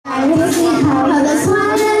to see how the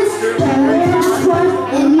sun is. Transport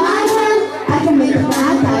in my hand. I can make the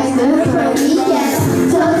bad guys good for a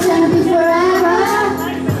weekend. So it's gonna be forever.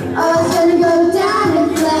 Oh, it's gonna go down in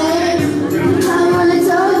flames. Tell me when it's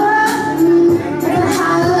over. The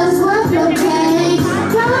highways worth the pain.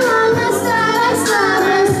 Come along, let's start as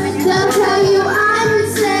lovers. They'll tell you I'm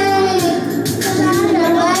insane. The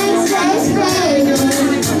blank space fading.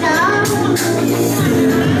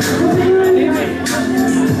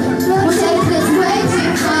 We'll take this way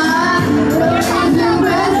too far. We'll take you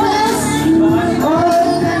breathless. Or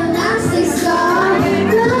even a nasty scar.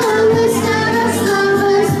 Come along, let's start as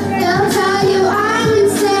lovers. They'll tell you I'm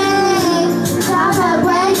insane. Stop that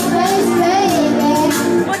blank space fading.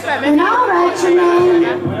 And I'll write your name.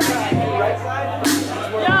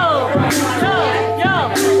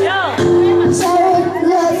 Cherry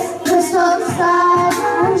lips, crystal skies.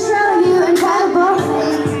 I'll show you incredible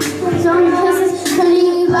things. Some kisses,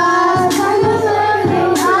 pretty lies. I know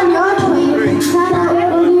everything on your queen. Find out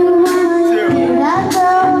what you want. Give that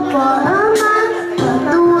girl for a month. But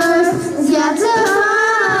the worst is yet to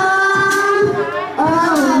come.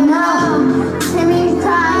 Oh no, hear me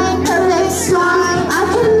crying, perfect song. I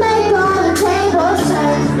can make all the tables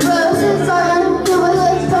turn. Roses are filled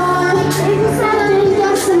with thorns. People said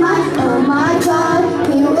yes to my, oh my God.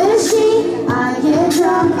 Who is she? I get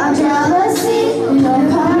drunk on jealousy. You don't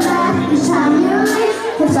come back each time you leave.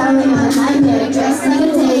 Cause I'm in my nightmare dressed like a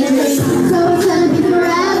daydream. So it's gonna be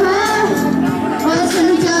forever. Or it's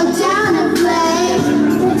gonna go down in flames.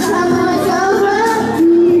 Tell me when it's over.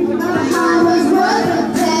 The highways worth the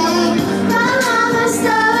pain. Come on, let's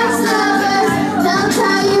start as lovers. They'll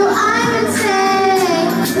tell you I'm insane.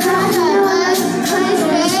 But I got less place,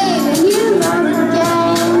 baby. You love the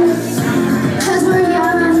game. Cause we're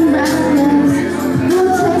young and reckless.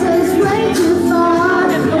 We'll take this way too far.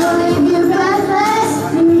 We'll leave you breathless.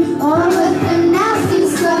 Or with a nasty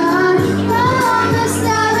scar. Come on, let's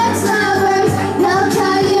start as lovers. They'll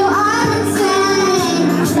tell you I'm insane.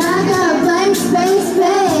 But I got a blank space,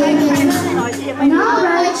 baby. And I'll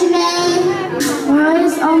write your name. There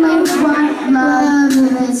is only one love in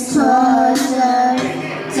this toy.